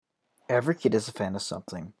Every kid is a fan of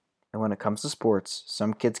something, and when it comes to sports,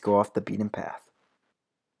 some kids go off the beaten path.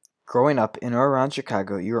 Growing up in or around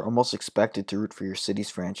Chicago, you are almost expected to root for your city's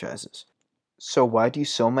franchises. So why do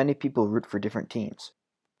so many people root for different teams?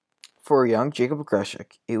 For young Jacob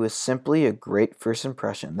Greshik, it was simply a great first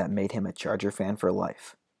impression that made him a Charger fan for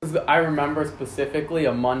life. I remember specifically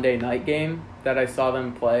a Monday night game that I saw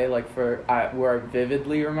them play, where I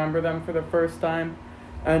vividly remember them for the first time.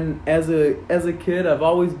 And as a kid, I've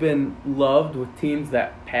always been loved with teams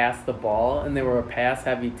that pass the ball, and they were a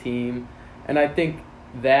pass-heavy team. And I think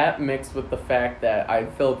that mixed with the fact that I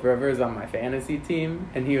had Philip Rivers on my fantasy team,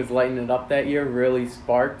 and he was lighting it up that year, really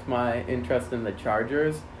sparked my interest in the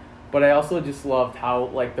Chargers. But I also just loved how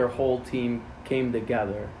their whole team came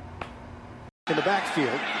together. In the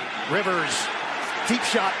backfield, Rivers, deep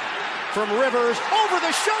shot from Rivers, over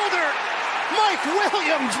the shoulder, Mike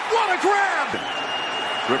Williams, what a grab!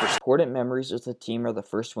 Rivers. Important memories of the team are the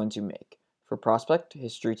first ones you make. For prospect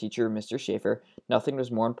history teacher Mr. Schaefer, nothing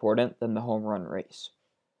was more important than the home run race.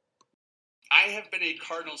 I have been a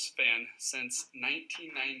Cardinals fan since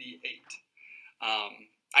 1998.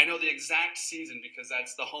 I know the exact season because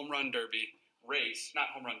that's the home run derby race, not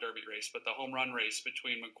home run derby race, but the home run race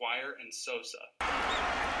between McGwire and Sosa.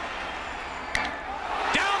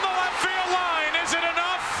 Down the left field line, is it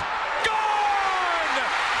enough? Gone!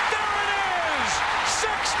 There it is!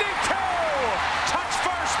 62! Touch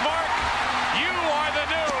first, Mark. You are the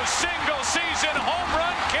new single-season home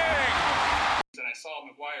run king. And I saw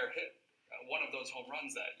McGwire hit one of those home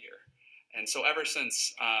runs that year. And so ever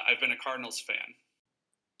since, I've been a Cardinals fan.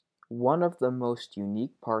 One of the most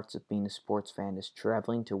unique parts of being a sports fan is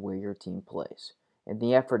traveling to where your team plays, and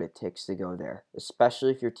the effort it takes to go there,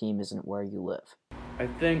 especially if your team isn't where you live. I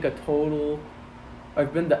think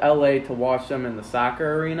I've been to LA to watch them in the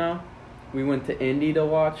soccer arena. We went to Indy to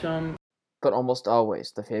watch them. But almost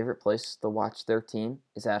always, the favorite place to watch their team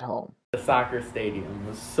is at home. The soccer stadium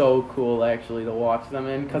was so cool actually to watch them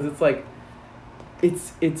in, because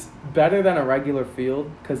it's better than a regular field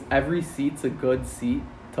because every seat's a good seat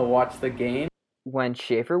to watch the game. When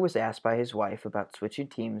Schaefer was asked by his wife about switching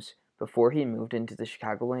teams before he moved into the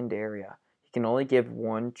Chicagoland area, he can only give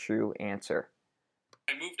one true answer.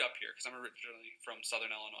 I moved up here because I'm originally from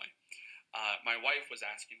Southern Illinois. My wife was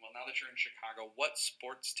asking, well, now that you're in Chicago, what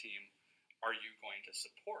sports team are you going to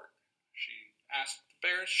support? She asked the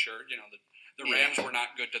Bears, sure. The Rams were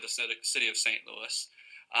not good to the city of St. Louis.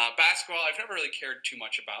 Basketball, I've never really cared too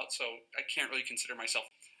much about, so I can't really consider myself.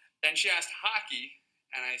 And she asked hockey,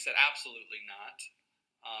 and I said absolutely not,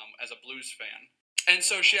 as a Blues fan. And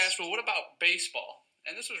so she asked, well, what about baseball?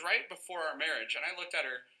 And this was right before our marriage, and I looked at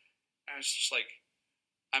her, and I was just like,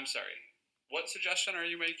 I'm sorry, what suggestion are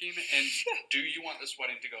you making, and do you want this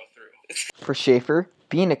wedding to go through? For Schaefer,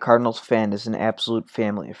 being a Cardinals fan is an absolute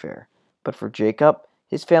family affair. But for Jacob,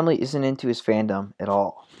 his family isn't into his fandom at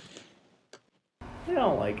all. I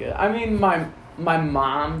don't like it. I mean, my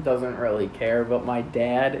mom doesn't really care, but my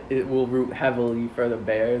dad will root heavily for the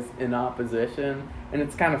Bears in opposition. And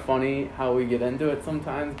it's kind of funny how we get into it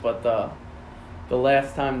sometimes, but the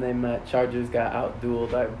last time they met, Chargers got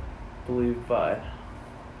outdueled, I believe, by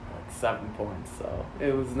 7 points. So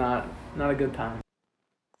it was not a good time.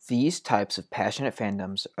 These types of passionate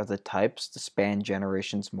fandoms are the types that span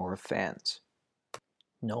generations more of fans.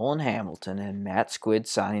 Nolan Hamilton and Matt Squid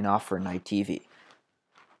signing off for Night TV.